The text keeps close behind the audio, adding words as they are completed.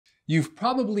You've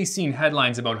probably seen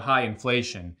headlines about high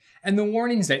inflation and the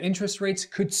warnings that interest rates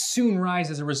could soon rise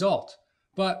as a result.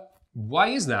 But why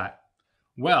is that?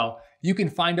 Well, you can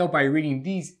find out by reading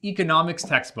these economics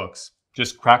textbooks.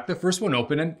 Just crack the first one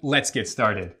open and let's get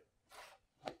started.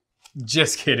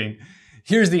 Just kidding.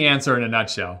 Here's the answer in a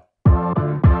nutshell.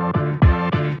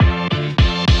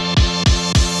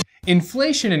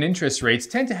 Inflation and interest rates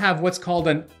tend to have what's called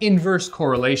an inverse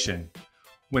correlation.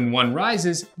 When one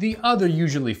rises, the other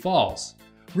usually falls.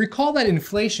 Recall that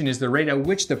inflation is the rate at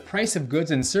which the price of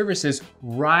goods and services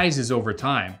rises over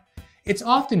time. It's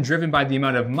often driven by the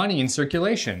amount of money in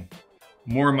circulation.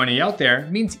 More money out there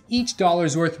means each dollar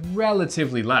is worth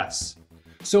relatively less.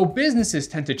 So businesses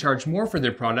tend to charge more for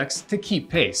their products to keep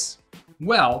pace.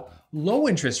 Well, low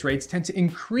interest rates tend to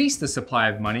increase the supply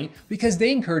of money because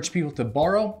they encourage people to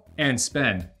borrow and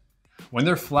spend. When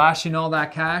they're flashing all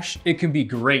that cash, it can be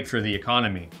great for the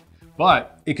economy.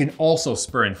 But it can also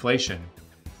spur inflation.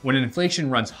 When inflation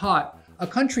runs hot, a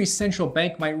country's central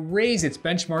bank might raise its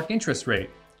benchmark interest rate.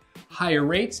 Higher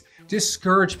rates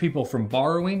discourage people from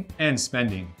borrowing and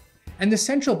spending. And the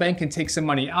central bank can take some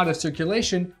money out of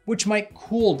circulation, which might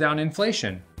cool down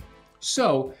inflation.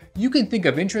 So, you can think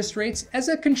of interest rates as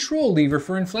a control lever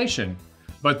for inflation.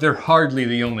 But they're hardly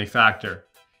the only factor.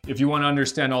 If you want to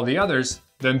understand all the others,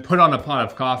 then put on a pot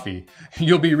of coffee.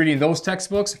 You'll be reading those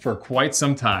textbooks for quite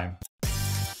some time.